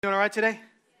Doing all right today?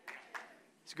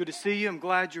 It's good to see you. I'm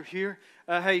glad you're here.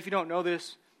 Hey, if you don't know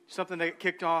this, something that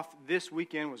kicked off this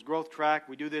weekend was Growth Track.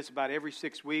 We do this about every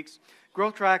 6 weeks.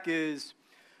 Growth Track is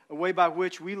a way by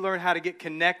which we learn how to get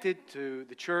connected to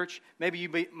the church. Maybe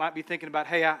you might be thinking about,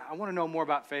 hey, I want to know more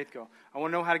about FaithGo. I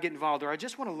want to know how to get involved, or I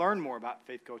just want to learn more about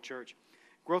FaithGo Church.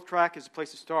 Growth Track is a place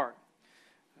to start.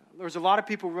 There's a lot of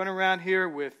people running around here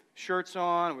with shirts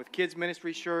on, with kids'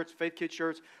 ministry shirts, Faith Kids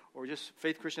shirts, or just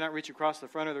Faith Christian Outreach across the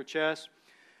front of their chest.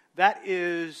 That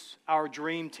is our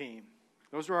dream team.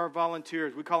 Those are our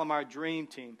volunteers. We call them our dream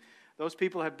team. Those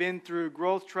people have been through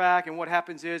Growth Track, and what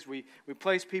happens is we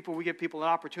place people, we give people an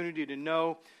opportunity to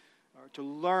know or to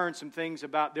learn some things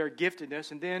about their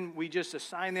giftedness, and then we just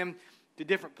assign them to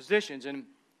different positions. And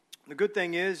the good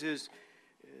thing is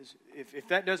if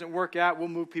that doesn't work out, we'll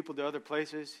move people to other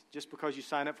places. Just because you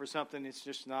sign up for something, it's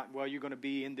just not, well, you're going to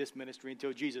be in this ministry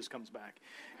until Jesus comes back.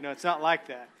 You know, it's not like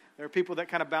that. There are people that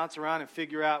kind of bounce around and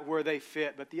figure out where they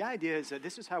fit. But the idea is that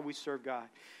this is how we serve God.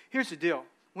 Here's the deal.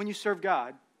 When you serve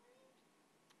God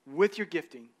with your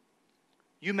gifting,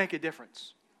 you make a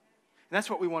difference. And that's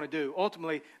what we want to do.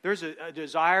 Ultimately, there's a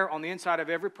desire on the inside of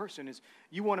every person is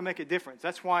you want to make a difference.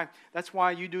 That's why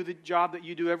you do the job that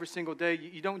you do every single day.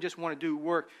 You don't just want to do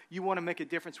work. You want to make a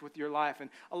difference with your life. And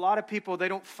a lot of people, they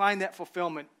don't find that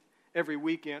fulfillment every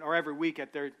weekend or every week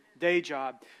at their day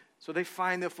job. So they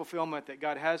find the fulfillment that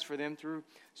God has for them through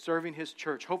serving His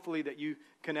church. Hopefully that you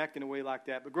connect in a way like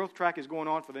that. But Growth Track is going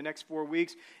on for the next 4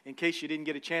 weeks. In case you didn't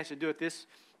get a chance to do it this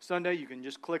Sunday, you can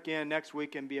just click in next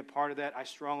week and be a part of that. I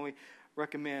strongly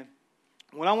recommend.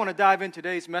 Well, I want to dive in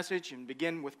today's message and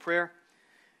begin with prayer.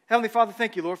 Heavenly Father,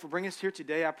 thank you, Lord, for bringing us here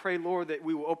today. I pray, Lord, that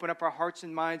we will open up our hearts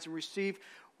and minds and receive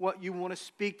what you want to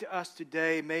speak to us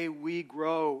today. May we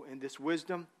grow in this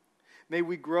wisdom. May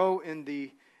we grow in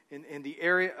the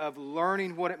area of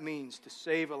learning what it means to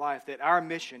save a life, that our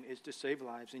mission is to save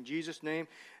lives. In Jesus' name,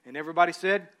 and everybody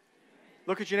said,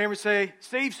 look at your neighbor and say,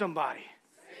 save somebody.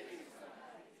 Save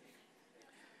somebody.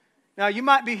 Now, you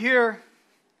might be here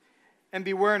and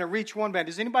be wearing a Reach One band.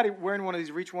 Is anybody wearing one of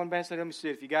these Reach One bands? Let me see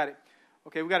it if you got it.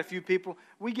 Okay, we got a few people.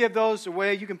 We give those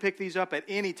away. You can pick these up at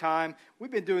any time. We've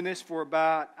been doing this for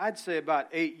about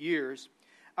 8 years.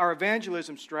 Our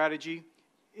evangelism strategy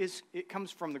it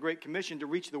comes from the Great Commission to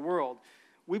reach the world.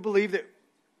 We believe that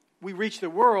we reach the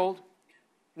world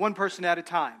one person at a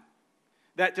time.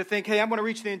 That to think, hey, I'm going to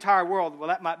reach the entire world, well,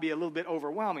 that might be a little bit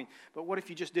overwhelming. But what if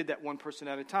you just did that one person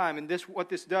at a time? And what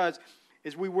this does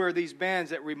is we wear these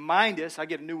bands that remind us, I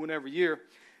get a new one every year,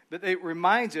 but it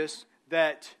reminds us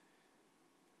that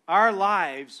our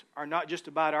lives are not just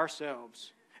about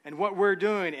ourselves. And what we're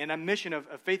doing in a mission of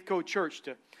FaithGo Church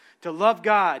to love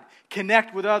God,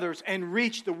 connect with others, and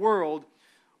reach the world,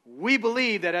 we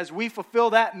believe that as we fulfill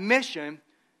that mission,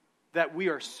 that we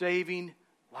are saving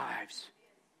lives.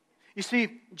 You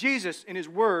see, Jesus, in His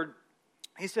Word,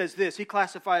 He says this. He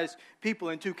classifies people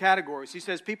in two categories. He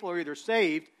says people are either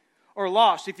saved or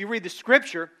lost. If you read the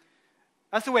Scripture,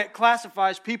 that's the way it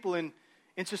classifies people in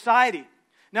society.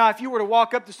 Now, if you were to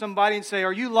walk up to somebody and say,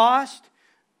 are you lost?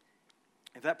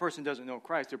 If that person doesn't know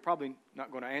Christ, they're probably not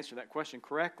going to answer that question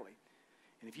correctly.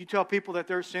 And if you tell people that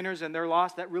they're sinners and they're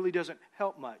lost, that really doesn't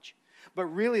help much. But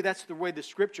really, that's the way the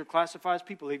Scripture classifies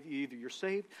people. Either you're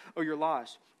saved or you're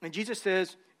lost. And Jesus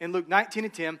says in Luke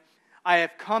 19:10, I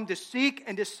have come to seek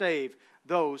and to save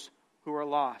those who are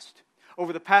lost.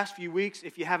 Over the past few weeks,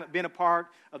 if you haven't been a part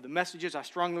of the messages, I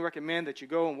strongly recommend that you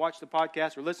go and watch the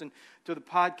podcast or listen to the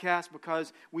podcast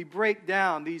because we break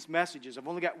down these messages. I've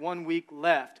only got 1 week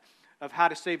left of how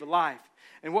to save a life.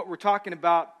 And what we're talking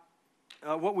about,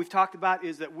 what we've talked about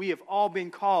is that we have all been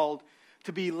called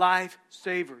to be life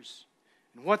savers.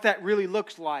 And what that really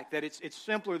looks like, that it's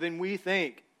simpler than we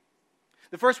think.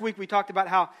 The first week we talked about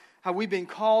how we've been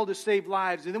called to save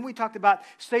lives. And then we talked about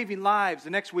saving lives. The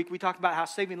next week we talked about how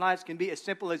saving lives can be as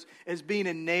simple as being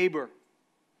a neighbor.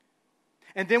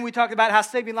 And then we talked about how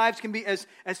saving lives can be as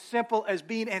simple as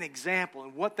being an example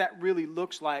and what that really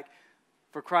looks like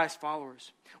for Christ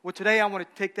followers. Well, today I want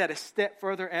to take that a step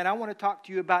further, and I want to talk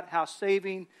to you about how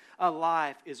saving a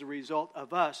life is a result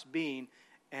of us being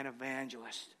an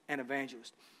evangelist.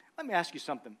 Let me ask you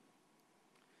something.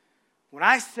 When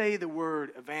I say the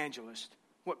word evangelist,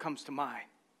 what comes to mind?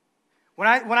 When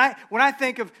I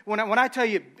tell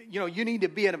you, you need to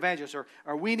be an evangelist,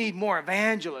 or we need more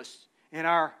evangelists in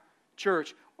our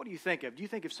church, what do you think of? Do you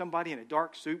think of somebody in a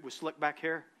dark suit with slick back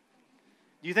hair?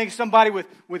 Do you think of somebody with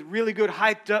really good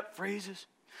hyped up phrases?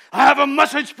 I have a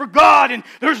message for God, and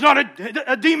there's not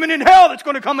a demon in hell that's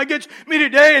going to come against me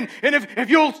today. And if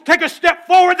you'll take a step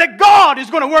forward, that God is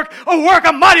going to work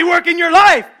a mighty work in your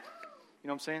life. You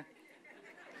know what I'm saying?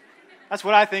 That's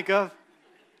what I think of.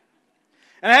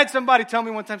 And I had somebody tell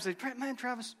me one time, say, man,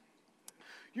 Travis,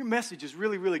 your message is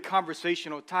really, really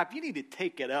conversational type. You need to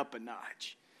take it up a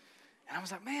notch. And I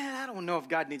was like, man, I don't know if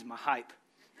God needs my hype.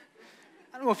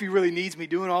 I don't know if he really needs me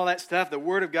doing all that stuff, the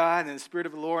Word of God and the Spirit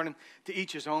of the Lord, and to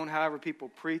each his own, however people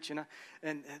preach.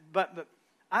 But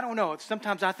I don't know.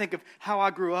 Sometimes I think of how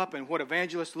I grew up and what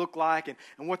evangelists look like and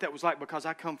what that was like because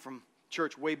I come from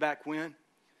church way back when.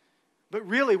 But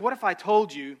really, what if I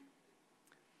told you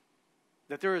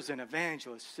that there is an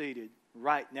evangelist seated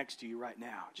right next to you right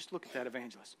now? Just look at that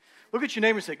evangelist. Look at your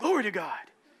neighbor and say, glory to God.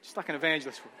 Just like an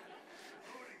evangelist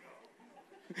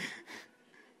would.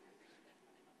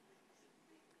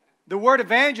 The word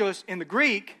evangelist in the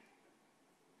Greek,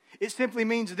 it simply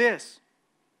means this.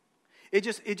 It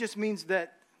just means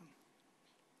that,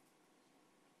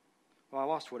 well, I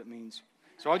lost what it means.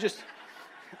 So I'll just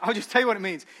tell you what it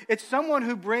means. It's someone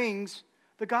who brings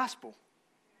the gospel.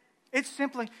 It's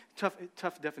simply,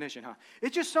 tough definition, huh?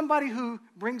 It's just somebody who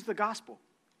brings the gospel.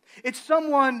 It's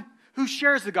someone who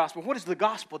shares the gospel. What is the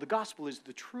gospel? The gospel is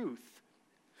the truth.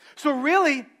 So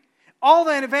really, all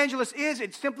that an evangelist is,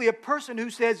 it's simply a person who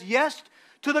says yes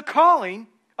to the calling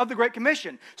of the Great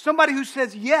Commission. Somebody who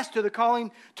says yes to the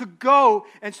calling to go,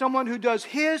 and someone who does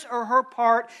his or her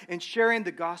part in sharing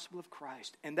the gospel of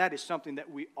Christ. And that is something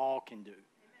that we all can do.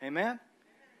 Amen?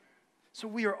 So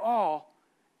we are all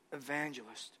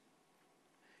evangelists.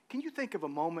 Can you think of a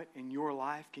moment in your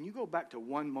life? Can you go back to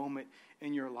one moment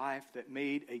in your life that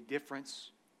made a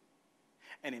difference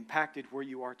and impacted where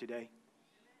you are today?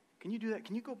 Can you do that?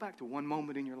 Can you go back to one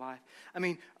moment in your life? I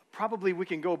mean, probably we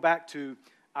can go back to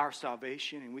our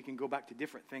salvation and we can go back to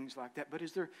different things like that. But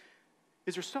is there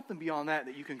something beyond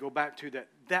that you can go back to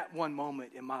that one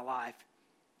moment in my life,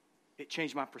 it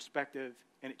changed my perspective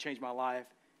and it changed my life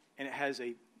and it has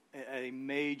a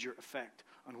major effect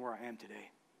on where I am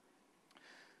today?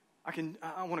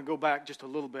 I want to go back just a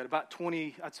little bit. About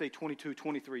 22,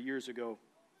 23 years ago,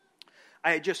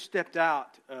 I had just stepped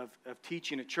out of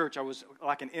teaching at church. I was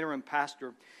like an interim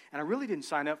pastor, and I really didn't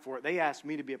sign up for it. They asked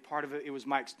me to be a part of it. It was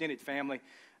my extended family.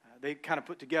 They kind of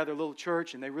put together a little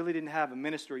church, and they really didn't have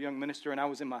a young minister, and I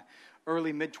was in my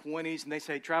early, mid-20s, and they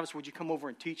said, Travis, would you come over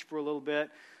and teach for a little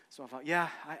bit? So I thought, yeah,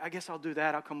 I guess I'll do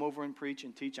that. I'll come over and preach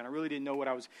and teach, and I really didn't know what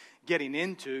I was getting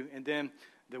into, and then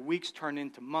the weeks turned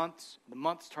into months, the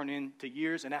months turned into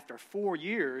years, and after 4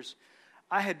 years,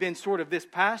 I had been sort of this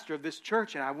pastor of this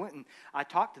church, and I went and I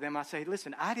talked to them. I said,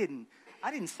 listen, I didn't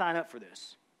sign up for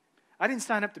this. I didn't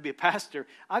sign up to be a pastor.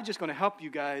 I'm just going to help you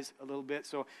guys a little bit.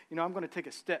 So, I'm going to take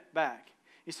a step back.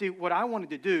 You see, what I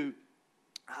wanted to do,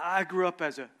 I grew up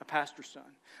as a pastor's son.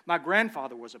 My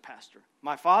grandfather was a pastor.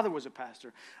 My father was a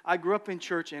pastor. I grew up in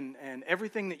church, and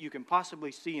everything that you can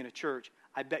possibly see in a church,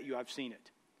 I bet you I've seen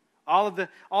it. All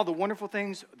the wonderful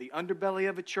things, the underbelly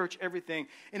of a church, everything.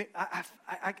 And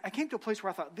I came to a place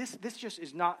where I thought, this just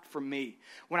is not for me.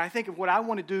 When I think of what I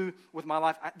want to do with my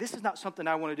life, this is not something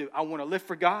I want to do. I want to live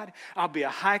for God. I'll be a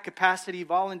high-capacity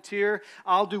volunteer.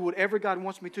 I'll do whatever God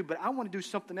wants me to, but I want to do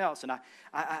something else. And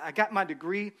I got my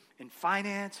degree in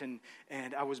finance,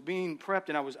 and I was being prepped,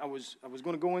 and I was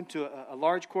going to go into a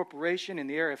large corporation in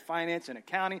the area of finance and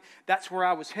accounting. That's where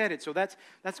I was headed. So that's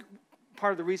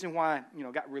part of the reason why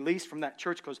I got released from that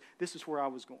church, because this is where I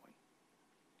was going.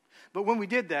 But when we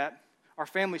did that, our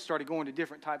family started going to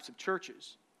different types of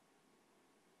churches.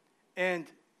 And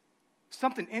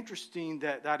something interesting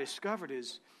that I discovered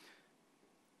is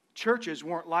churches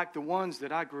weren't like the ones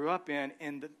that I grew up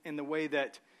in the way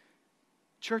that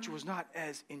church was not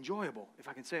as enjoyable, if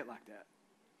I can say it like that.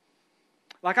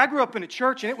 Like, I grew up in a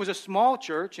church, and it was a small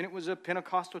church, and it was a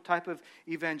Pentecostal type of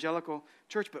evangelical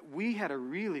church, but we had a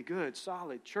really good,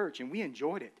 solid church, and we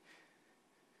enjoyed it.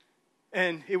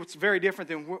 And it was very different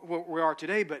than what we are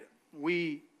today, but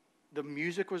the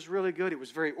music was really good. It was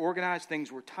very organized.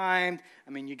 Things were timed. I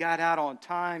mean, you got out on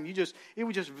time. It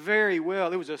was just very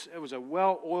well. It was a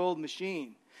well-oiled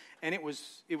machine. And it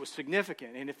was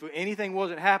significant. And if anything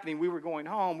wasn't happening, we were going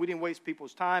home. We didn't waste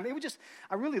people's time.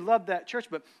 I really loved that church.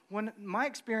 But when my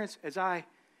experience as I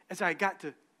got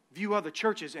to view other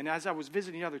churches and as I was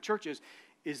visiting other churches,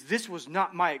 is this was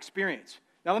not my experience.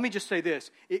 Now, let me just say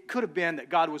this. It could have been that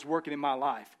God was working in my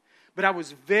life. But I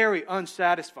was very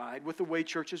unsatisfied with the way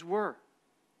churches were.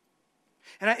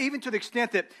 And even to the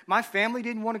extent that my family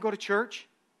didn't want to go to church.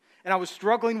 And I was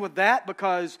struggling with that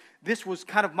because this was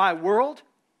kind of my world.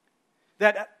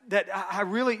 That I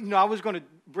really, I was going to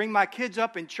bring my kids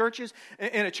up in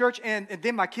a church, and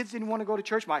then my kids didn't want to go to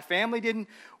church. My family didn't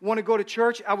want to go to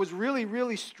church. I was really,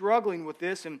 really struggling with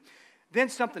this, and then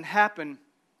something happened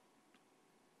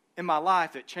in my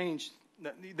life that changed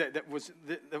that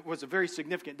was a very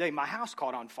significant day. My house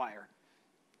caught on fire.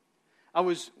 I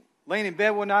was laying in bed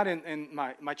one night, and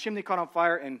my chimney caught on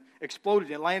fire and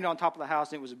exploded. It landed on top of the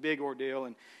house, and it was a big ordeal.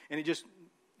 And it just,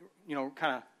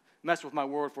 kind of messed with my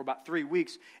world for about 3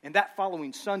 weeks. And that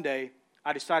following Sunday,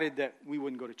 I decided that we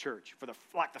wouldn't go to church. For the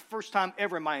first time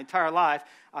ever in my entire life,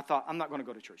 I thought, I'm not going to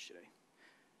go to church today.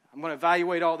 I'm going to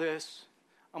evaluate all this.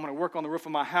 I'm going to work on the roof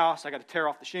of my house. I got to tear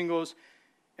off the shingles.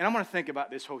 And I'm going to think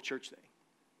about this whole church thing.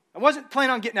 I wasn't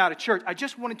planning on getting out of church. I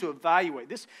just wanted to evaluate.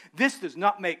 This does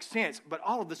not make sense. But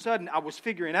all of a sudden, I was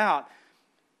figuring out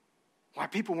why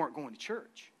people weren't going to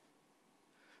church.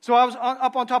 So I was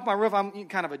up on top of my roof. I'm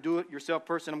kind of a do-it-yourself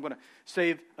person. I'm going to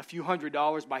save a few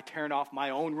 $100s by tearing off my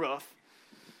own roof.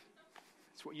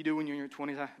 That's what you do when you're in your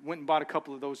 20s. I went and bought a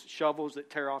couple of those shovels that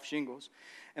tear off shingles.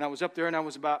 And I was up there, and I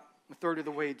was about a third of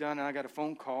the way done, and I got a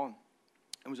phone call.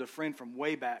 It was a friend from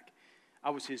way back. I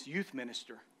was his youth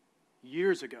minister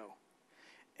years ago.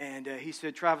 And he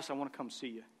said, Travis, I want to come see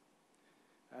you.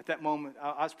 At that moment,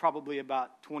 I was probably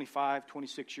about 25,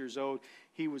 26 years old.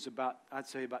 He was I'd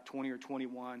say about 20 or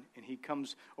 21. And he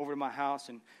comes over to my house,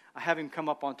 and I have him come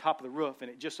up on top of the roof. And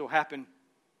it just so happened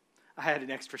I had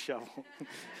an extra shovel.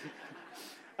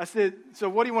 I said, so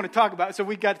what do you want to talk about? So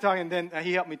we got to talking, and then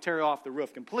he helped me tear off the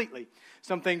roof completely.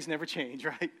 Some things never change,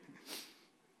 right?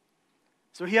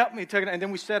 So he helped me take it, and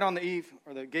then we sat on the eave,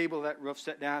 or the gable of that roof,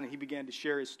 sat down, and he began to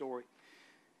share his story.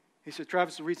 He said,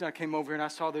 Travis, the reason I came over here, and I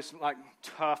saw this,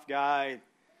 tough guy,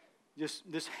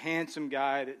 just this handsome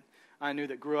guy that I knew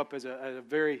that grew up as a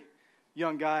very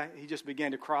young guy, he just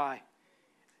began to cry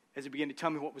as he began to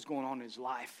tell me what was going on in his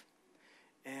life.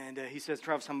 And he says,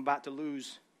 Travis, I'm about to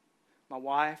lose my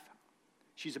wife.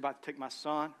 She's about to take my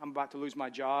son. I'm about to lose my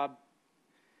job.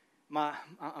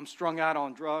 I'm strung out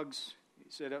on drugs.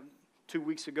 He said, 2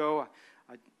 weeks ago,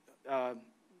 I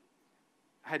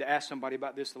had to ask somebody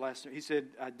about this the last time. He said,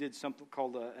 I did something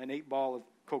called an 8-ball of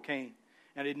cocaine.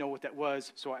 And I didn't know what that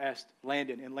was, so I asked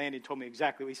Landon. And Landon told me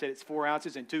exactly what he said. It's 4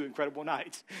 ounces and 2 incredible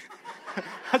nights.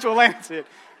 That's what Landon said.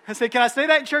 I said, can I say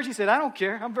that in church? He said, I don't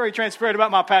care. I'm very transparent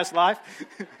about my past life.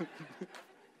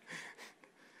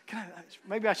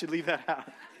 Maybe I should leave that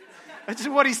out. That's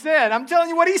just what he said. I'm telling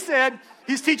you what he said.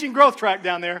 He's teaching Growth Track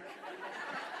down there.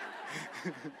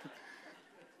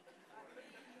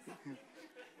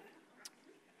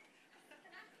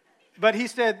 But he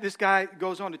said, this guy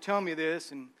goes on to tell me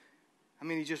this, and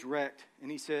he just wrecked.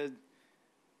 And he said,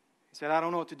 I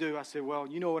don't know what to do. I said, well,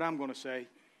 you know what I'm going to say.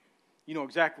 You know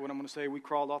exactly what I'm going to say. We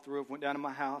crawled off the roof, went down to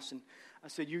my house, and I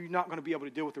said, you're not going to be able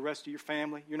to deal with the rest of your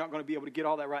family. You're not going to be able to get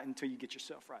all that right until you get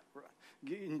yourself right.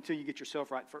 Until you get yourself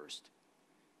right first.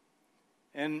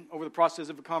 And over the process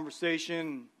of a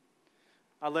conversation,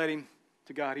 I led him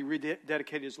to God. He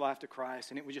rededicated his life to Christ,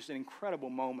 and it was just an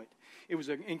incredible moment. It was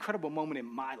an incredible moment in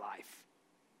my life.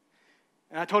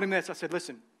 And I told him this. I said,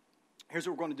 listen, here's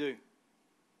what we're going to do.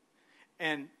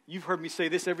 And you've heard me say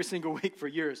this every single week for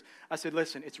years. I said,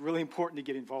 listen, it's really important to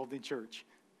get involved in church.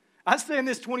 I was saying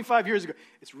this 25 years ago.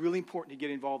 It's really important to get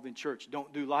involved in church.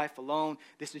 Don't do life alone.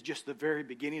 This is just the very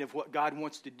beginning of what God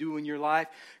wants to do in your life.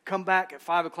 Come back at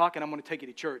 5 o'clock and I'm going to take you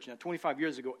to church. Now, 25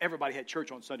 years ago, everybody had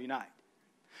church on Sunday night.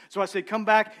 So I said, come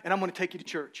back and I'm going to take you to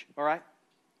church. All right?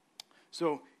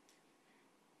 So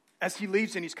as he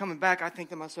leaves and he's coming back, I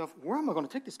think to myself, where am I going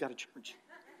to take this guy to church?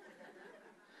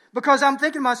 Because I'm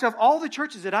thinking to myself, all the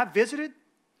churches that I've visited,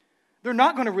 they're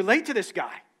not going to relate to this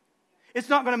guy. It's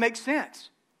not going to make sense.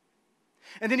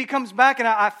 And then he comes back and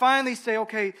I finally say,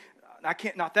 okay, I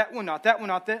can't, not that one, not that one,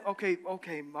 not that. Okay,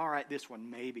 all right, this one,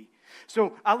 maybe.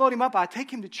 So I load him up. I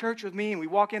take him to church with me and we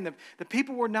walk in. The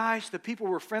people were nice. The people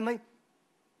were friendly.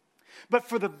 But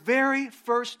for the very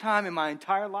first time in my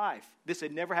entire life, this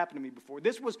had never happened to me before.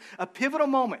 This was a pivotal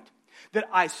moment that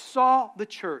I saw the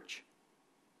church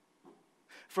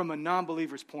from a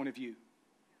non-believer's point of view.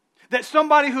 That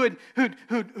somebody who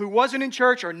wasn't in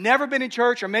church or never been in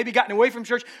church or maybe gotten away from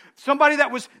church, somebody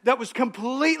that was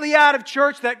completely out of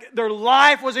church, that their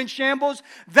life was in shambles,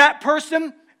 that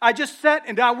person, I just sat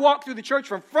and I walked through the church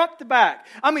from front to back.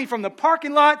 I mean, from the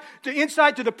parking lot to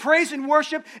inside to the praise and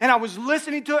worship, and I was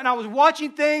listening to it and I was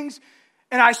watching things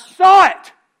and I saw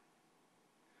it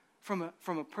from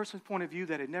a person's point of view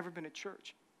that had never been at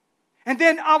church. And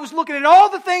then I was looking at all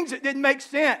the things that didn't make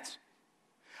sense.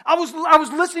 I was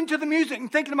listening to the music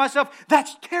and thinking to myself,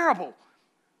 that's terrible.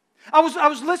 I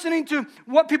was listening to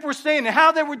what people were saying and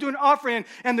how they were doing offering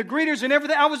and the greeters and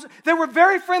everything. They were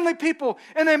very friendly people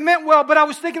and they meant well, but I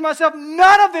was thinking to myself,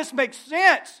 none of this makes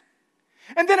sense.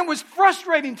 And then it was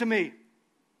frustrating to me.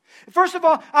 First of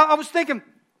all, I was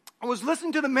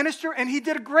listening to the minister and he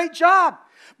did a great job,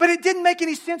 but it didn't make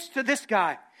any sense to this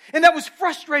guy. And that was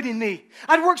frustrating me.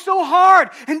 I'd worked so hard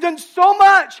and done so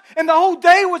much. And the whole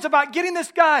day was about getting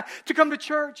this guy to come to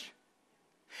church.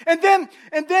 And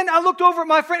then I looked over at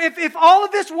my friend. If all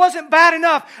of this wasn't bad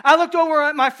enough, I looked over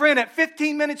at my friend at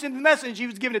 15 minutes into the message. He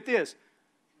was giving it this.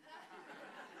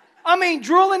 I mean,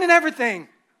 drooling and everything.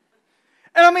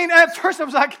 And I mean, at first I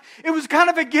was like, it was kind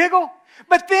of a giggle.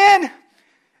 But then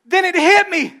it hit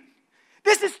me.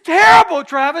 This is terrible,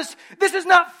 Travis. This is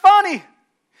not funny.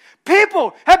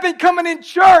 People have been coming in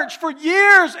church for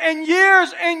years and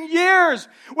years and years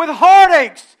with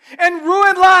heartaches and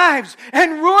ruined lives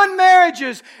and ruined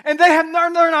marriages, and they're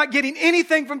not getting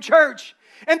anything from church.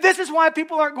 And this is why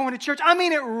people aren't going to church. I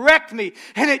mean, it wrecked me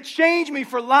and it changed me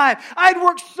for life. I'd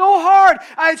worked so hard.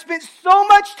 I had spent so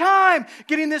much time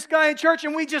getting this guy in church,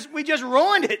 and we just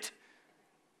ruined it.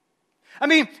 I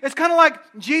mean, it's kind of like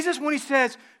Jesus when he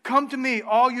says, "Come to me,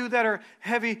 all you that are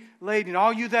heavy laden,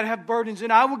 all you that have burdens,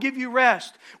 and I will give you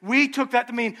rest." We took that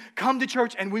to mean, come to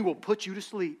church and we will put you to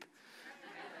sleep.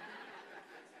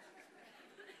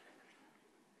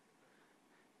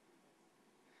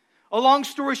 A long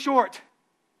story short,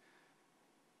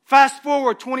 fast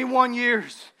forward 21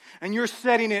 years, and you're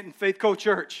setting it in Faith Co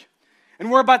Church. And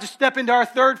we're about to step into our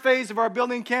third phase of our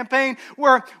building campaign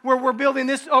where we're building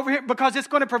this over here because it's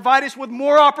going to provide us with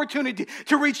more opportunity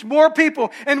to reach more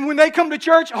people. And when they come to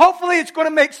church, hopefully it's going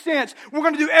to make sense. We're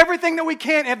going to do everything that we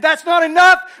can. If that's not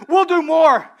enough, we'll do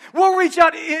more. We'll reach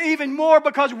out even more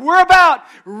because we're about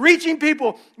reaching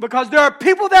people, because there are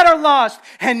people that are lost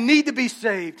and need to be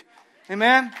saved.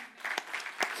 Amen?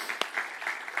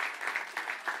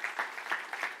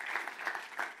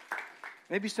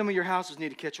 Maybe some of your houses need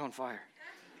to catch on fire.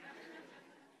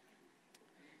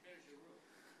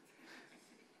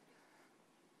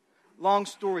 Long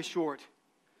story short,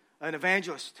 an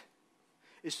evangelist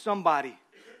is somebody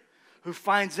who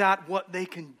finds out what they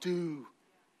can do.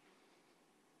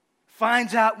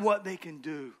 Finds out what they can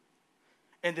do.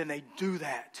 And then they do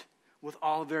that with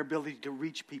all of their ability to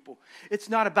reach people. It's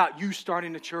not about you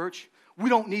starting a church. We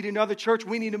don't need another church.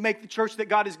 We need to make the church that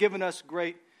God has given us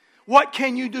great. What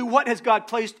can you do? What has God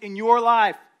placed in your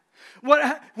life?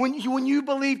 When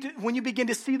you begin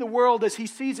to see the world as He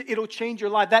sees it, it'll change your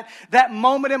life. That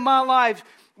moment in my life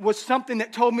was something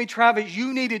that told me, Travis,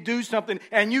 you need to do something,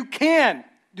 and you can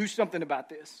do something about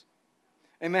this.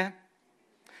 Amen?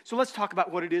 So let's talk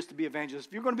about what it is to be evangelist.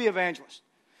 If you're going to be evangelist,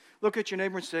 look at your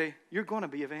neighbor and say, you're going to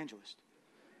be evangelist.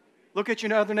 Look at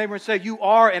your other neighbor and say, you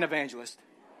are an evangelist.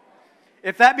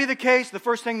 If that be the case, the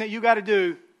first thing that you got to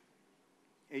do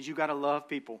is you got to love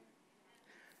people.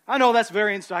 I know that's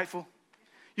very insightful.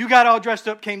 You got all dressed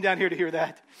up, came down here to hear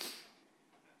that.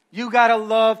 You got to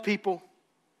love people.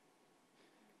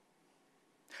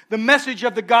 The message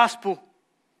of the gospel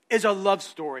is a love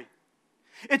story.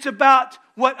 It's about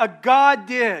what a God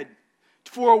did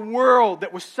for a world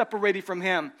that was separated from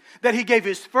Him. That He gave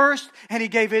His first and He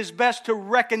gave His best to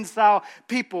reconcile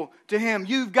people to Him.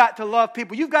 You've got to love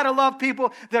people. You've got to love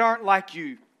people that aren't like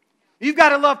you. You've got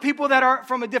to love people that are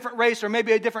from a different race or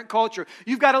maybe a different culture.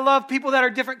 You've got to love people that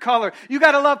are different color. You've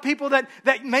got to love people that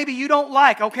maybe you don't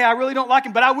like. Okay, I really don't like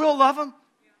them, but I will love them.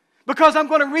 Because I'm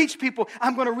going to reach people.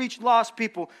 I'm going to reach lost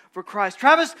people for Christ.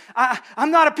 Travis,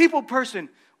 I'm not a people person.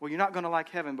 Well, you're not going to like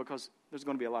heaven because there's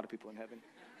going to be a lot of people in heaven.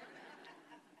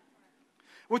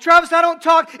 Well, Travis, I don't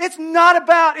talk. It's not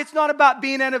about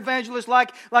being an evangelist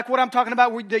like what I'm talking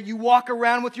about, where that you walk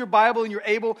around with your Bible and you're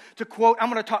able to quote. I'm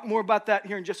going to talk more about that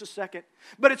here in just a second.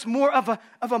 But it's more of a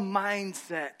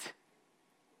mindset.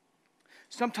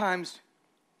 Sometimes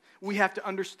we have to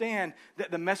understand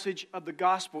that the message of the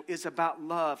gospel is about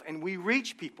love, and we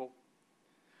reach people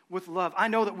with love. I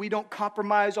know that we don't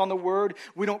compromise on the word.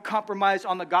 We don't compromise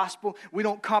on the gospel. We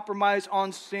don't compromise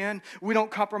on sin. We don't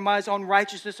compromise on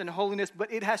righteousness and holiness,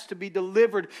 but it has to be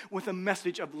delivered with a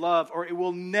message of love, or it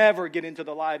will never get into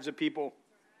the lives of people.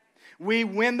 We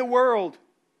win the world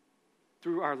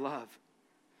through our love.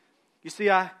 You see,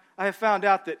 I have found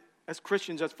out that as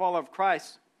Christians, as followers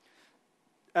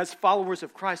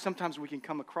of Christ, sometimes we can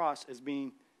come across as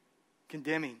being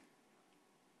condemning.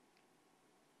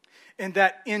 And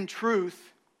that in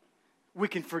truth, we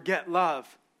can forget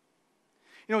love.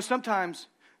 You know, sometimes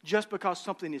just because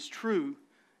something is true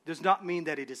does not mean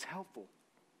that it is helpful.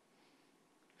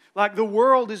 Like the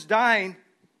world is dying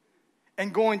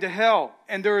and going to hell,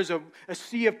 and there is a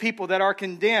sea of people that are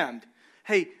condemned.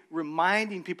 Hey,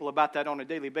 reminding people about that on a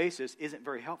daily basis isn't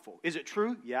very helpful. Is it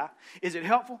true? Yeah. Is it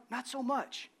helpful? Not so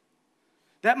much.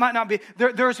 That might not be.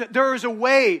 There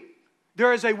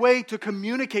is a way to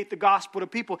communicate the gospel to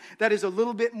people that is a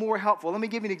little bit more helpful. Let me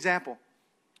give you an example.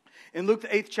 In Luke the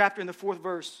 8th chapter, in the 4th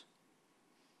verse,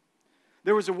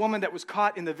 There was a woman that was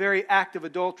caught in the very act of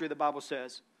adultery, the Bible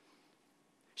says.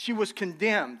 She was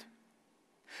condemned.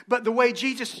 But the way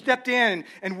Jesus stepped in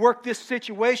and worked this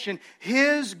situation,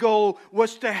 his goal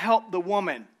was to help the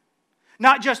woman.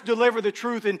 Not just deliver the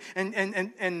truth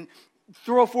and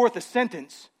throw forth a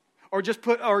sentence or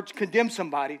condemn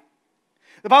somebody.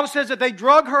 The Bible says that they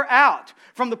drug her out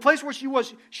from the place where she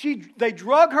was. They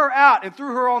drug her out and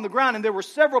threw her on the ground, and there were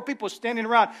several people standing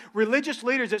around, religious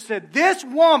leaders that said, this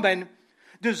woman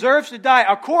deserves to die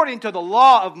according to the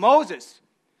law of Moses.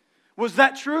 Was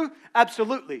that true?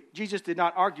 Absolutely. Jesus did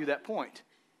not argue that point.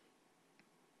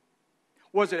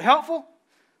 Was it helpful?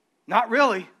 Not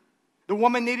really. The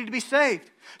woman needed to be saved.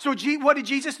 So what did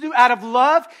Jesus do? Out of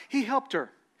love, he helped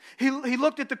her. He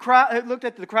looked at the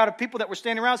crowd of people that were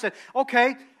standing around and said,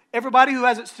 okay, everybody who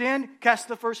hasn't sinned, cast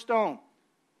the first stone.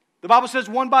 The Bible says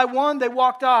one by one they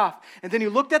walked off. And then he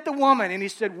looked at the woman and he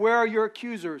said, where are your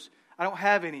accusers? I don't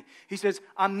have any. He says,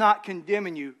 I'm not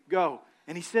condemning you. Go.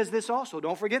 And he says this also.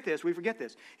 Don't forget this. We forget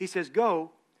this. He says,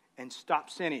 go and stop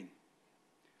sinning.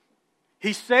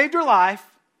 He saved her life,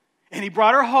 and he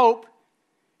brought her hope,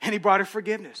 and he brought her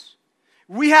forgiveness.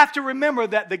 We have to remember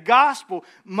that the gospel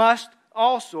must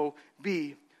also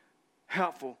be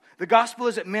helpful. The gospel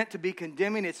isn't meant to be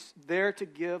condemning. It's there to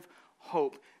give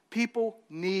hope. People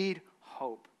need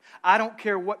hope. I don't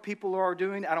care what people are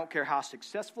doing. I don't care how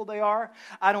successful they are.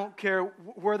 I don't care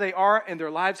where they are in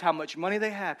their lives, how much money they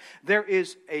have. There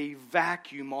is a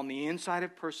vacuum on the inside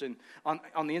of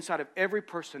on the inside of every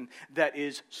person that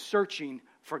is searching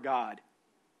for God.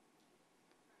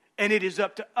 And it is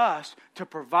up to us to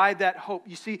provide that hope.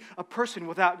 You see, a person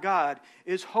without God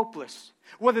is hopeless.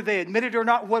 Whether they admit it or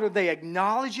not, whether they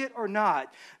acknowledge it or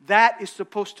not, that is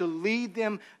supposed to lead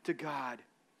them to God.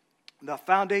 The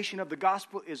foundation of the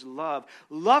gospel is love.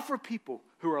 Love for people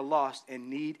who are lost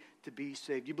and need to be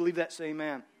saved. You believe that? Say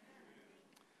amen.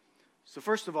 So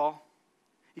first of all,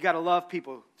 you got to love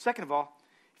people. Second of all,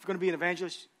 if you're going to be an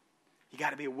evangelist, you got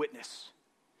to be a witness.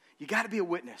 You got to be a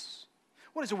witness.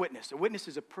 What is a witness? A witness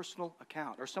is a personal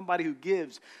account, or somebody who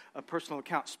gives a personal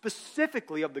account,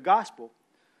 specifically of the gospel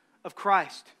of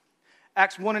Christ.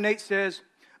 Acts 1:8 says,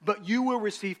 but you will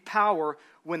receive power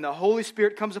when the Holy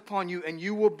Spirit comes upon you, and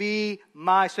you will be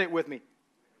my, say it with me.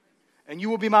 And you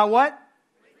will be my what?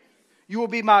 You will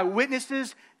be my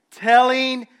witnesses,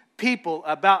 telling people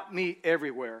about me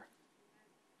everywhere.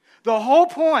 The whole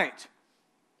point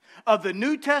of the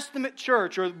New Testament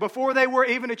church, or before they were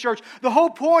even a church, the whole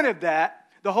point of that,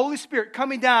 the Holy Spirit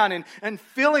coming down and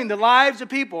filling the lives of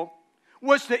people,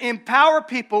 was to empower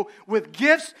people with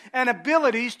gifts and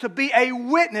abilities to be a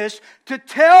witness, to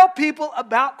tell people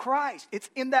about Christ. It's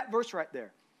in that verse right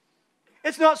there.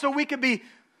 It's not so we can be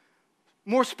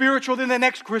more spiritual than the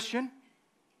next Christian.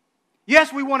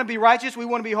 Yes, we want to be righteous, we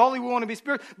want to be holy, we want to be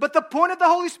spiritual. But the point of the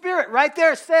Holy Spirit right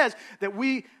there says that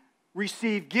we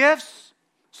receive gifts,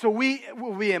 so we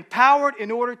will be empowered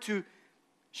in order to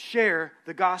share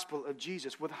the gospel of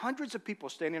Jesus. With hundreds of people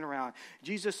standing around,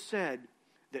 Jesus said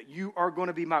that you are going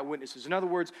to be my witnesses. In other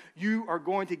words, you are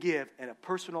going to give a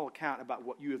personal account about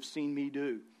what you have seen me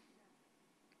do.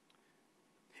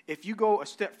 If you go a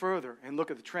step further and look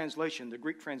at the translation, the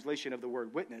Greek translation of the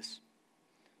word witness,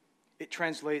 it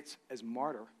translates as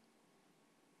martyr.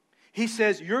 He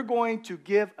says, you're going to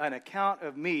give an account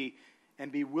of me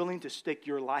and be willing to stake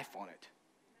your life on it.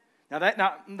 Now,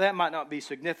 that might not be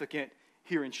significant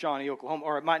here in Shawnee, Oklahoma,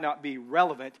 or it might not be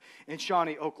relevant in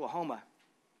Shawnee, Oklahoma.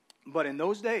 But in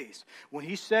those days, when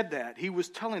he said that, he was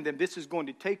telling them this is going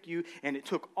to take you, and it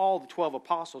took all the 12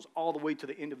 apostles all the way to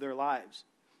the end of their lives.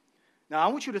 Now, I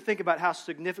want you to think about how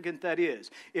significant that is.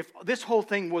 If this whole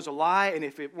thing was a lie, and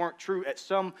if it weren't true, at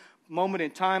some moment in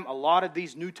time, a lot of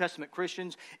these New Testament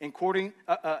Christians, including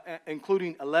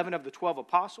 11 of the 12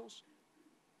 apostles,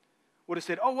 would have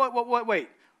said, oh, wait.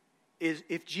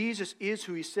 If Jesus is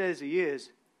who he says he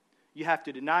is, you have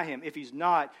to deny him. If he's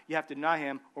not, you have to deny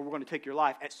him, or we're going to take your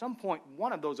life. At some point,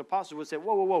 one of those apostles would say,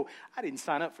 whoa, I didn't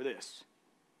sign up for this.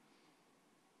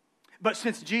 But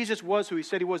since Jesus was who he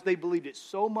said he was, they believed it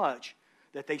so much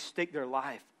that they staked their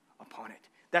life upon it.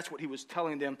 That's what he was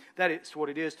telling them. That is what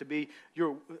it is to be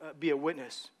a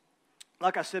witness.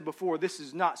 Like I said before, this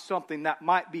is not something that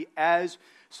might be as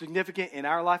significant in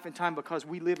our life and time because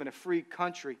we live in a free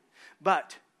country.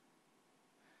 But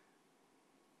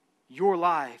your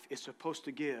life is supposed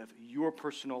to give your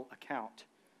personal account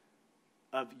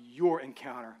of your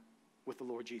encounter with the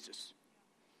Lord Jesus.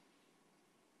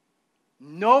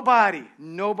 Nobody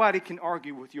can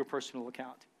argue with your personal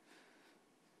account.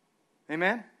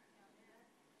 Amen?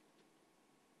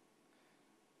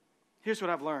 Here's what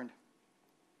I've learned.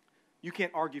 You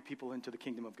can't argue people into the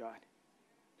kingdom of God.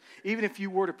 Even if you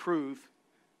were to prove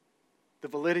the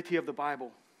validity of the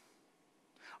Bible,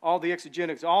 all the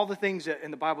exegetics, all the things that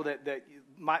in the Bible that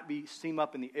might seem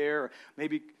up in the air, or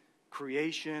maybe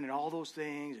creation and all those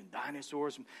things and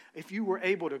dinosaurs, if you were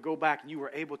able to go back and you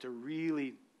were able to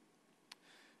really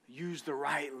use the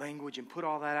right language and put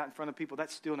all that out in front of people,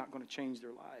 that's still not going to change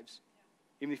their lives,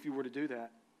 even if you were to do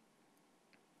that.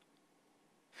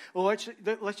 Well,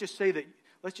 let's just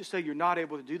say you're not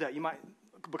able to do that. You might,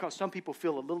 because some people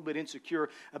feel a little bit insecure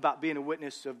about being a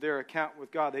witness of their account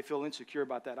with God. They feel insecure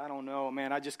about that. I don't know,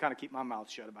 man. I just kind of keep my mouth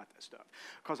shut about that stuff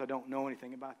because I don't know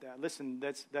anything about that. Listen,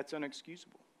 that's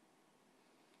unexcusable.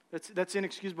 That's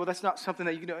inexcusable. That's not something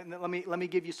that you can do. Let me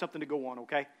give you something to go on,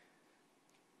 okay?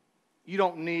 You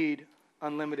don't need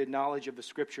unlimited knowledge of the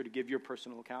Scripture to give your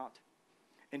personal account.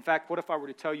 In fact, what if I were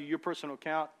to tell you your personal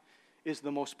account is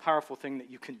the most powerful thing that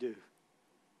you can do?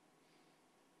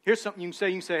 Here's something you can say.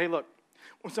 You can say, hey, look,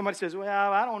 when somebody says,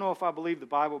 well, I don't know if I believe the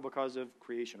Bible because of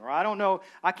creation, or I don't know,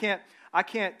 I can't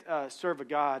serve a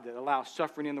God that allows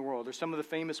suffering in the world, or some of the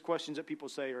famous questions that people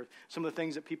say, or some of the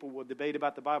things that people will debate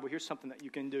about the Bible. Here's something that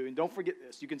you can do, and don't forget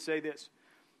this. You can say this: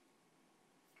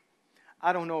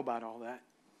 I don't know about all that.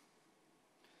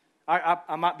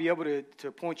 I might be able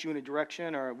to point you in a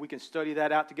direction, or we can study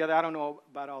that out together. I don't know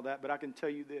about all that, but I can tell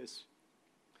you this.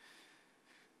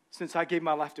 Since I gave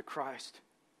my life to Christ,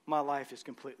 my life is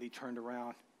completely turned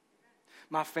around.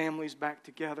 My family's back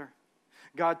together.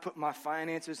 God put my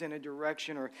finances in a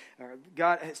direction, or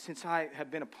God, since I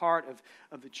have been a part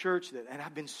of the church and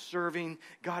I've been serving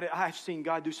God, I've seen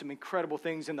God do some incredible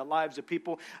things in the lives of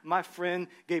people. My friend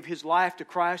gave his life to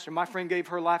Christ, or my friend gave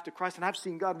her life to Christ, and I've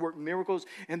seen God work miracles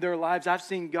in their lives. I've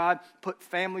seen God put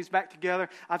families back together.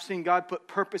 I've seen God put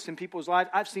purpose in people's lives.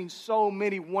 I've seen so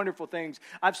many wonderful things.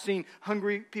 I've seen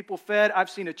hungry people fed. I've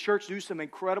seen a church do some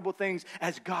incredible things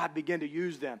as God began to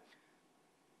use them.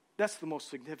 That's the most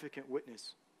significant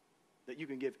witness that you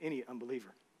can give any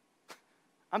unbeliever.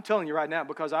 I'm telling you right now,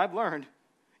 because I've learned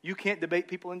you can't debate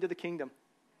people into the kingdom.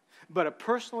 But a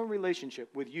personal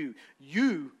relationship with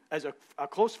you as a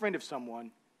close friend of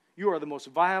someone, you are the most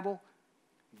viable,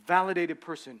 validated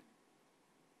person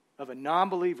of a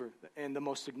non-believer and the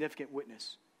most significant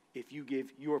witness if you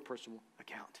give your personal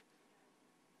account.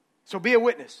 So be a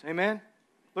witness, amen?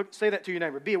 Look, say that to your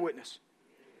neighbor, be a witness.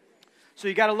 So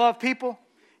you got to love people.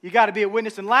 You got to be a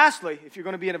witness. And lastly, if you're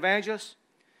going to be an evangelist,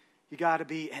 you got to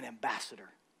be an ambassador.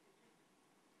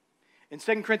 In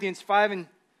 2 Corinthians 5 and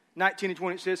 19 and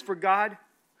 20, it says, for God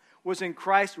was in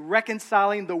Christ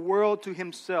reconciling the world to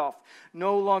himself,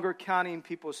 no longer counting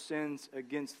people's sins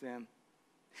against them.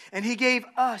 And he gave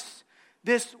us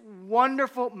this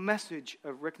wonderful message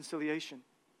of reconciliation.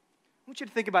 I want you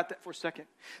to think about that for a second.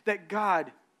 That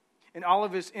God, in all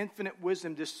of his infinite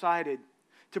wisdom, decided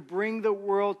to bring the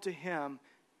world to him.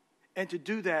 And to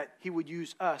do that, he would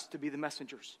use us to be the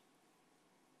messengers.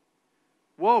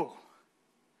 Whoa.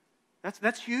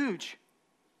 That's huge.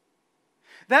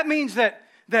 That means that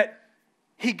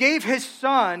he gave his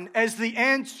son as the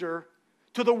answer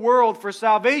to the world for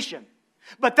salvation.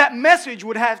 But that message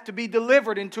would have to be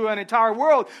delivered into an entire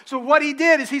world. So what he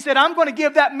did is he said, I'm going to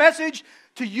give that message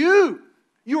to you.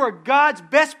 You are God's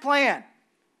best plan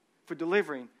for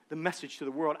delivering the message to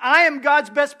the world. I am God's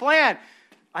best plan.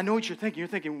 I know what you're thinking. You're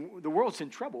thinking, the world's in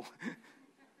trouble.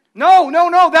 No.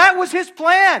 That was his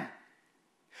plan.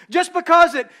 Just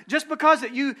because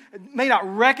that you may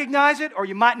not recognize it, or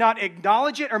you might not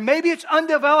acknowledge it, or maybe it's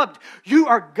undeveloped, you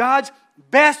are God's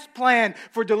best plan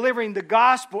for delivering the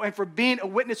gospel and for being a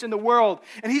witness in the world.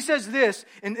 And he says this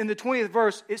in the 20th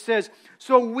verse. It says,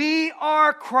 so we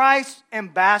are Christ's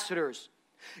ambassadors.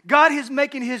 God is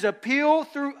making his appeal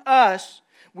through us.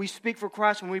 We speak for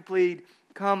Christ when we plead,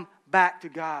 come back to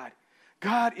God.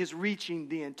 God is reaching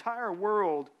the entire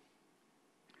world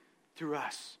through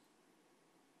us.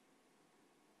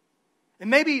 And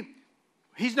maybe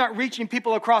he's not reaching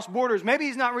people across borders. Maybe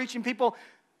he's not reaching people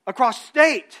across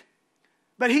state.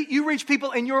 But you reach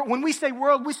people in your, when we say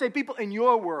world, we say people in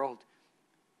your world.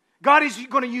 God is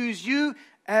going to use you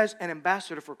as an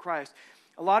ambassador for Christ.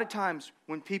 A lot of times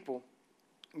when people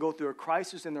go through a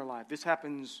crisis in their life, this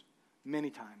happens many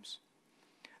times,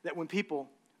 that when people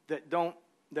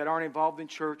that aren't involved in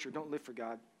church or don't live for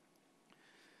God,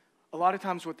 a lot of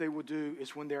times what they will do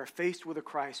is when they're faced with a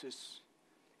crisis,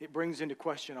 it brings into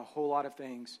question a whole lot of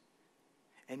things.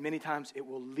 And many times it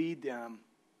will lead them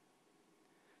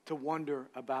to wonder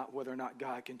about whether or not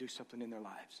God can do something in their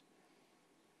lives.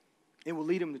 It will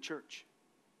lead them to church.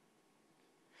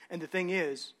 And the thing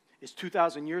is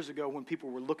 2,000 years ago when people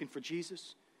were looking for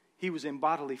Jesus, he was in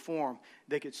bodily form.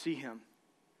 They could see him.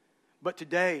 But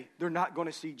today, they're not going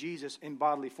to see Jesus in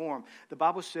bodily form. The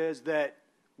Bible says that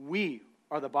we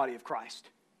are the body of Christ.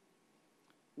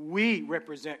 We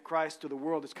represent Christ to the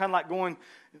world. It's kind of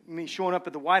like showing up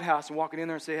at the White House and walking in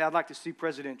there and saying, hey, I'd like to see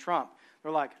President Trump.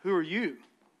 They're like, who are you?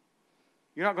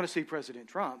 You're not going to see President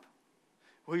Trump.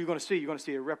 Who are you going to see? You're going to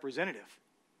see a representative.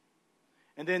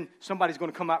 And then somebody's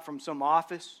going to come out from some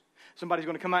office. Somebody's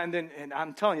going to come out, and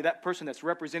I'm telling you, that person that's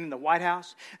representing the White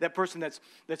House, that person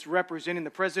that's representing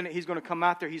the president, he's going to come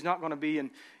out there. He's not going to be in,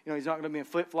 he's not going to be in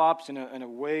flip-flops and a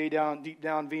way down, deep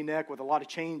down V-neck with a lot of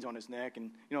chains on his neck, and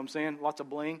you know what I'm saying, lots of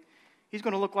bling. He's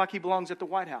going to look like he belongs at the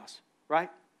White House, right?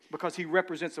 Because he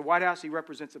represents the White House, he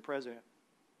represents the president.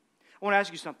 I want to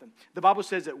ask you something. The Bible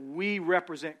says that we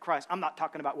represent Christ. I'm not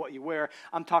talking about what you wear.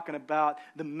 I'm talking about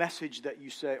the message that you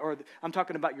say, or I'm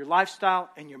talking about your lifestyle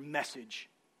and your message.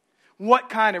 What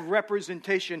kind of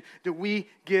representation do we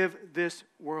give this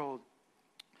world?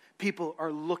 People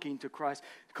are looking to Christ.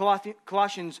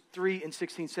 Colossians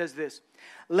 3:16 says this,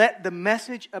 let the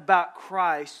message about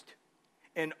Christ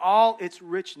in all its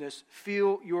richness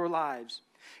fill your lives.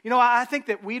 I think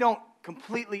that we don't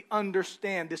completely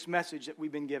understand this message that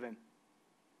we've been given.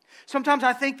 Sometimes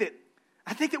I think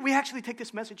that we actually take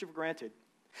this message for granted.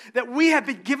 That we have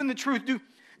been given the truth.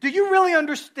 Do you really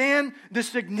understand the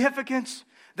significance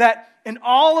that in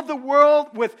all of the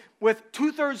world, with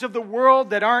 2/3 of the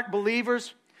world that aren't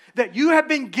believers, that you have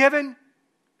been given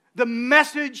the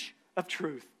message of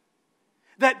truth?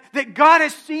 That God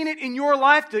has seen it in your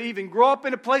life to even grow up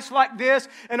in a place like this.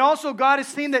 And also God has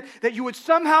seen that you would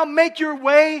somehow make your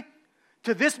way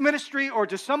to this ministry or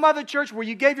to some other church where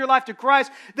you gave your life to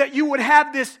Christ, that you would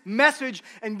have this message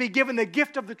and be given the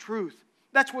gift of the truth.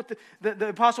 That's what the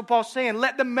Apostle Paul's saying.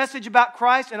 Let the message about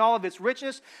Christ and all of its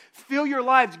richness fill your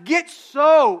lives. Get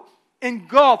so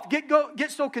engulfed,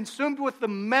 get so consumed with the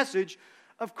message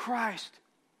of Christ.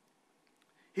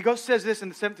 He says this in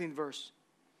the 17th verse.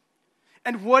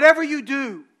 And whatever you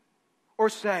do or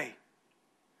say,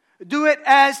 do it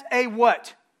as a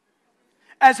what?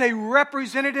 As a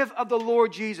representative of the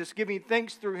Lord Jesus, giving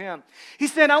thanks through Him. He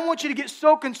said, I want you to get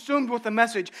so consumed with the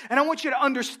message, and I want you to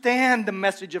understand the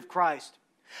message of Christ.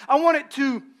 I want it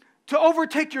to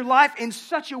overtake your life in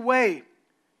such a way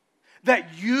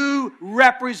that you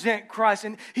represent Christ.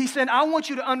 And he said, I want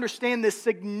you to understand the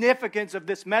significance of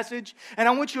this message, and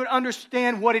I want you to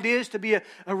understand what it is to be a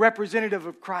representative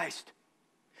of Christ.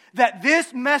 That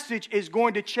this message is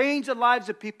going to change the lives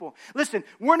of people. Listen,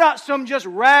 we're not some just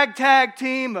ragtag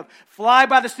team of fly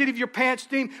by the seat of your pants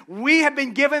team. We have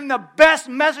been given the best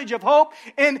message of hope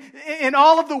in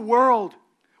all of the world.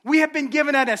 We have been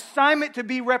given an assignment to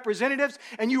be representatives,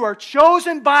 and you are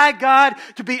chosen by God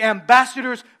to be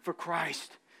ambassadors for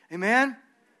Christ. Amen?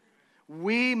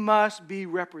 We must be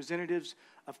representatives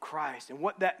of Christ. And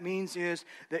what that means is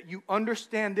that you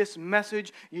understand this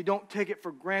message, you don't take it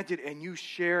for granted, and you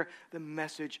share the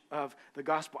message of the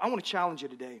gospel. I want to challenge you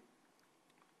today.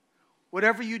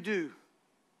 Whatever you do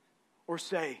or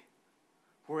say,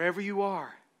 wherever you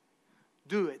are,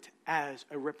 do it as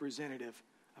a representative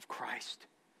of Christ.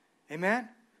 Amen?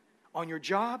 On your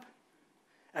job,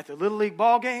 at the Little League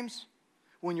ball games,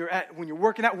 when you're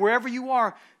working out, wherever you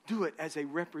are, do it as a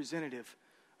representative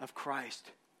of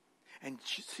Christ. And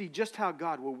see just how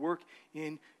God will work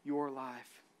in your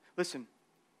life. Listen,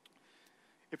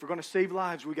 if we're going to save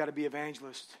lives, we got to be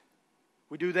evangelists.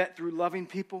 We do that through loving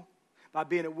people, by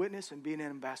being a witness and being an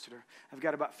ambassador. I've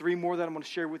got about 3 more that I'm going to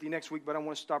share with you next week, but I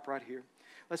want to stop right here.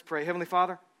 Let's pray. Heavenly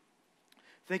Father,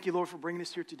 thank you, Lord, for bringing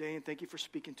us here today, and thank you for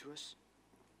speaking to us.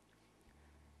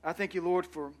 I thank you, Lord,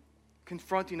 for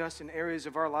confronting us in areas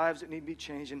of our lives that need to be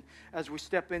changed. And as we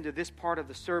step into this part of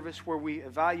the service where we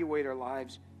evaluate our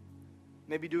lives,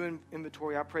 maybe do an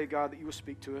inventory, I pray, God, that you will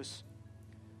speak to us.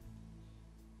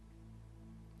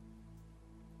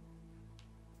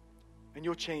 And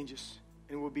you'll change us,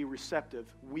 and we'll be receptive.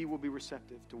 We will be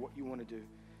receptive to what you want to do.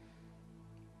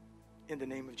 In the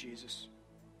name of Jesus.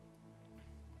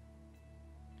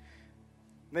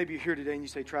 Maybe you're here today and you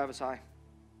say, Travis, I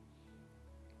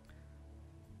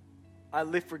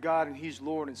live for God and He's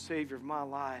Lord and Savior of my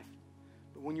life.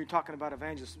 But when you're talking about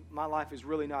evangelism, my life is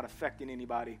really not affecting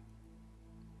anybody.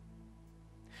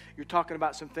 You're talking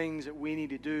about some things that we need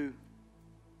to do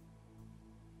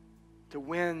to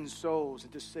win souls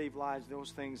and to save lives.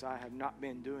 Those things I have not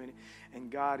been doing. And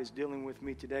God is dealing with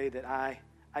me today that I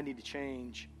need to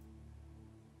change.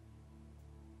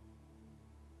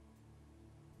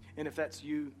 And if that's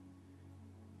you,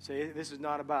 say, this is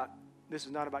not about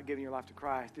giving your life to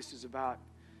Christ. This is about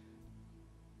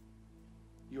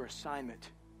your assignment.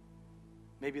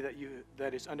 Maybe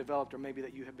that is undeveloped, or maybe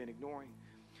that you have been ignoring.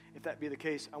 If that be the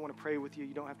case, I want to pray with you.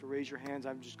 You don't have to raise your hands.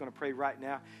 I'm just going to pray right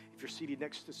now. If you're seated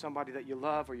next to somebody that you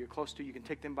love or you're close to, you can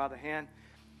take them by the hand.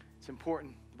 It's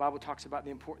important. The Bible talks about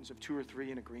the importance of 2 or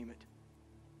 3 in agreement.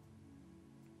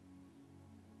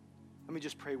 Let me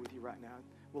just pray with you right now.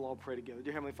 We'll all pray together.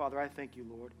 Dear Heavenly Father, I thank you,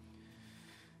 Lord,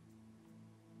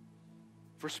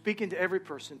 for speaking to every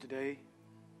person today.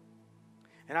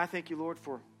 And I thank you, Lord,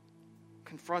 for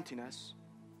confronting us.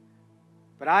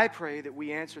 But I pray that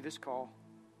we answer this call.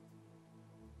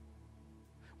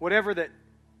 Whatever that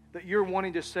you're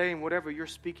wanting to say and whatever you're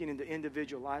speaking into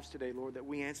individual lives today, Lord, that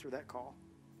we answer that call.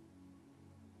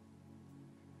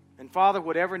 And Father,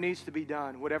 whatever needs to be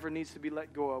done, whatever needs to be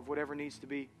let go of, whatever needs to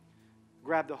be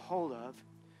grabbed a hold of,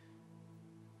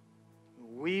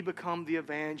 we become the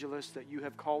evangelists that you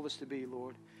have called us to be,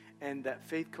 Lord. And that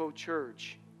Faith Co.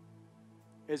 Church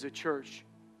is a church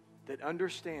that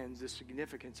understands the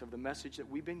significance of the message that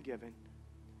we've been given.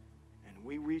 And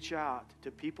we reach out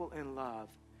to people in love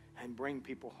and bring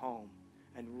people home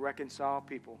and reconcile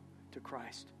people to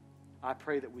Christ. I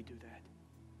pray that we do that.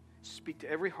 Speak to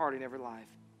every heart and every life.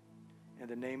 In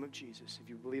the name of Jesus. If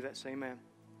you believe that, say amen.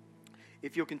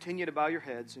 If you'll continue to bow your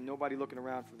heads and nobody looking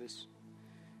around for this.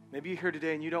 Maybe you're here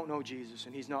today and you don't know Jesus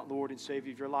and He's not Lord and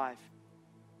Savior of your life.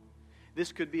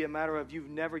 This could be a matter of you've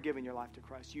never given your life to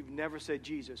Christ. You've never said,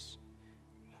 Jesus,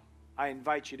 I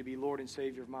invite you to be Lord and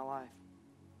Savior of my life.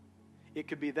 It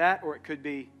could be that, or it could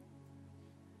be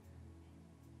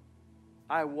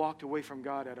I walked away from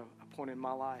God at a point in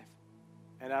my life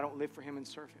and I don't live for Him and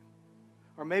serve Him.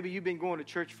 Or maybe you've been going to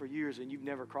church for years and you've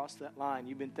never crossed that line.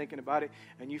 You've been thinking about it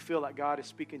and you feel like God is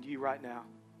speaking to you right now.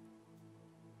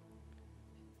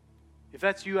 If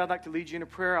that's you, I'd like to lead you in a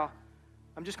prayer.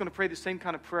 I'm just going to pray the same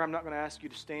kind of prayer. I'm not going to ask you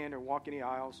to stand or walk any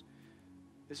aisles.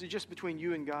 This is just between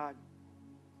you and God.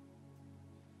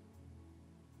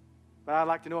 But I'd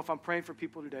like to know if I'm praying for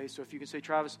people today. So if you can say,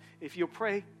 Travis, if you'll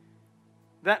pray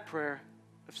that prayer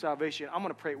of salvation, I'm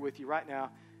going to pray it with you right now.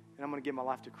 And I'm going to give my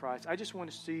life to Christ. I just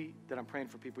want to see that I'm praying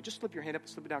for people. Just slip your hand up and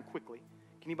slip it down quickly.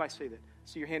 Can anybody say that?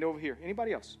 See your hand over here.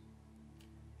 Anybody else?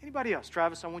 Anybody else?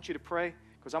 Travis, I want you to pray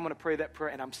because I'm going to pray that prayer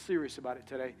and I'm serious about it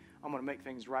today. I'm going to make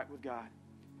things right with God.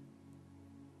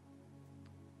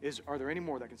 Are there any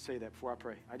more that can say that before I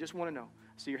pray? I just want to know.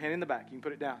 See your hand in the back. You can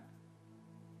put it down.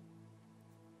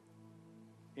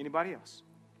 Anybody else?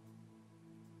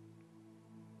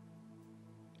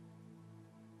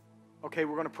 Okay,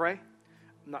 we're going to pray.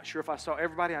 I'm not sure if I saw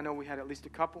everybody. I know we had at least a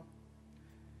couple.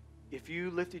 If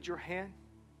you lifted your hand,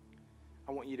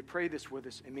 I want you to pray this with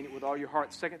us and mean it with all your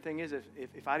heart. The second thing is,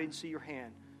 if I didn't see your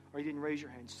hand or you didn't raise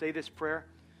your hand, say this prayer.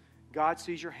 God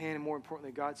sees your hand, and more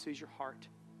importantly, God sees your heart.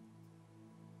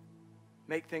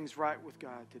 Make things right with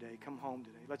God today. Come home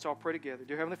today. Let's all pray together.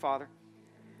 Dear Heavenly Father,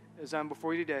 as I'm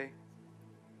before you today,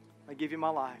 I give you my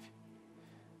life.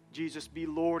 Jesus, be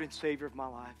Lord and Savior of my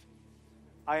life.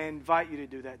 I invite you to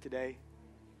do that today.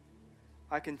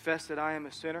 I confess that I am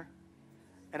a sinner,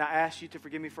 and I ask you to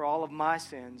forgive me for all of my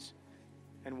sins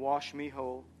and wash me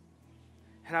whole.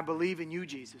 And I believe in you,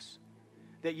 Jesus,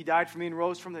 that you died for me and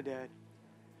rose from the dead.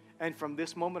 And from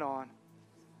this moment on,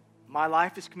 my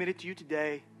life is committed to you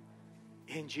today.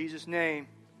 In Jesus' name,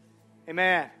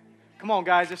 amen. Come on,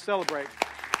 guys, let's celebrate.